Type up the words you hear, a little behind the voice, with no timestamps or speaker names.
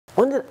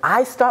When did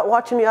I start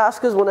watching the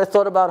Oscars? When I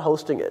thought about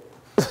hosting it.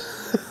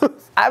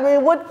 I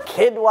mean, what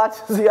kid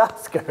watches the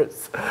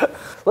Oscars?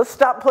 Let's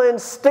stop playing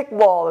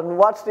stickball and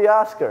watch the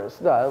Oscars.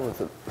 No, that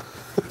wasn't.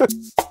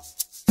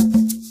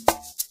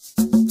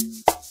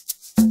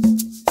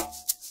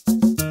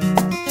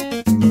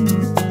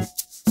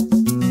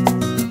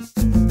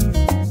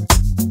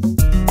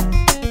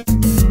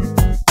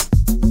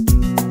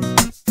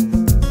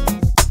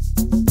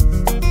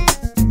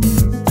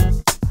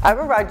 I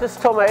remember I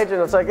just told my agent,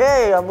 I was like,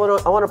 hey, I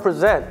want to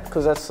present,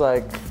 because that's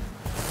like,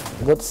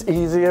 what's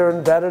easier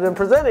and better than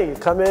presenting? You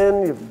come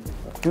in, you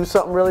do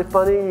something really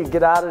funny, you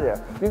get out of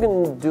there. You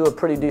can do a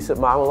pretty decent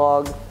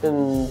monologue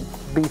and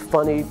be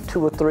funny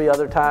 2 or 3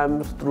 other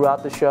times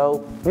throughout the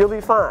show. You'll be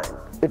fine.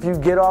 If you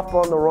get off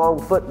on the wrong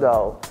foot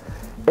though,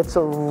 it's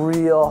a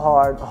real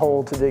hard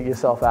hole to dig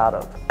yourself out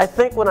of. I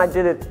think when I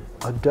did it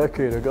a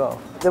decade ago,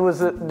 there was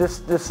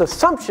this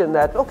assumption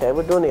that, okay,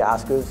 we're doing the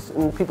Oscars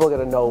and people are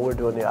gonna know we're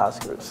doing the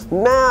Oscars.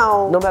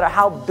 Now, no matter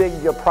how big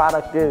your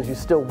product is, you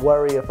still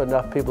worry if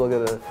enough people are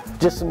gonna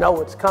just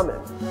know it's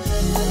coming.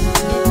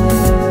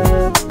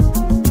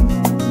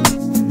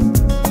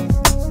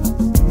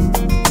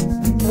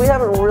 We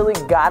haven't really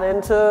got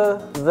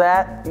into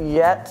that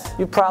yet.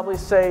 You'd probably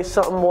say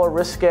something more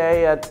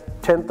risque at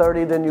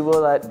 10:30 than you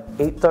will at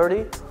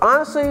 8:30.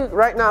 Honestly,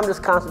 right now I'm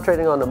just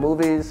concentrating on the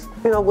movies.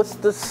 You know, what's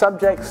the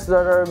subjects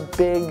that are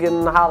big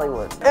in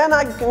Hollywood? And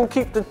I can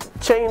keep the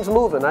chains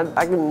moving.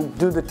 I can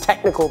do the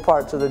technical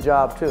parts of the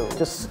job too.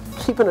 Just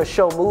keeping a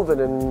show moving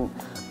and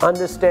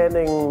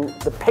understanding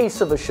the pace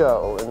of a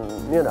show,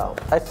 and you know.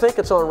 I think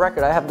it's on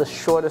record, I have the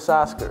shortest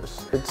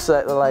Oscars. It's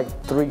at like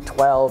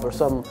 3:12 or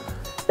something.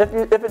 If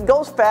it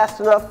goes fast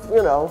enough,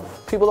 you know,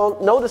 people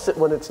don't notice it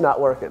when it's not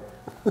working.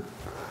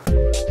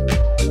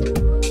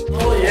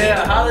 Oh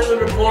yeah,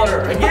 Hollywood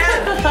Reporter,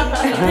 again!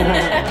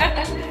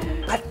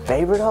 My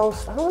favorite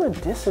host? I don't want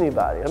to diss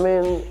anybody. I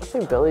mean, I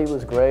think Billy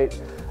was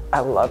great. I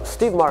love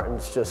Steve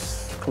Martin's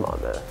just, come on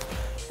man.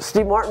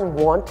 Steve Martin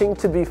wanting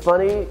to be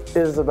funny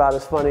is about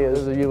as funny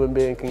as a human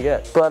being can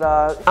get. But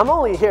I'm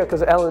only here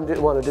because Ellen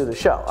didn't want to do the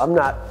show. I'm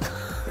not,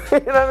 you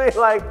know what I mean?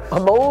 Like,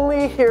 I'm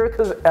only here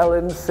because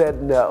Ellen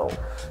said no.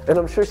 And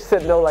I'm sure she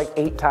said no like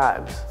 8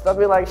 times. I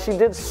mean, like, she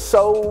did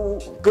so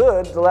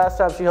good the last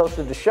time she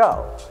hosted the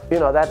show. You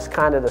know, that's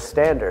kind of the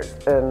standard.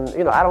 And,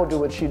 you know, I don't do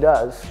what she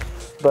does,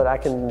 but I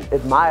can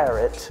admire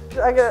it.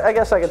 I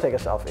guess I can take a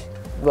selfie.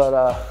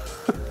 But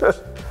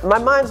my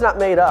mind's not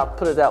made up,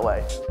 put it that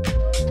way.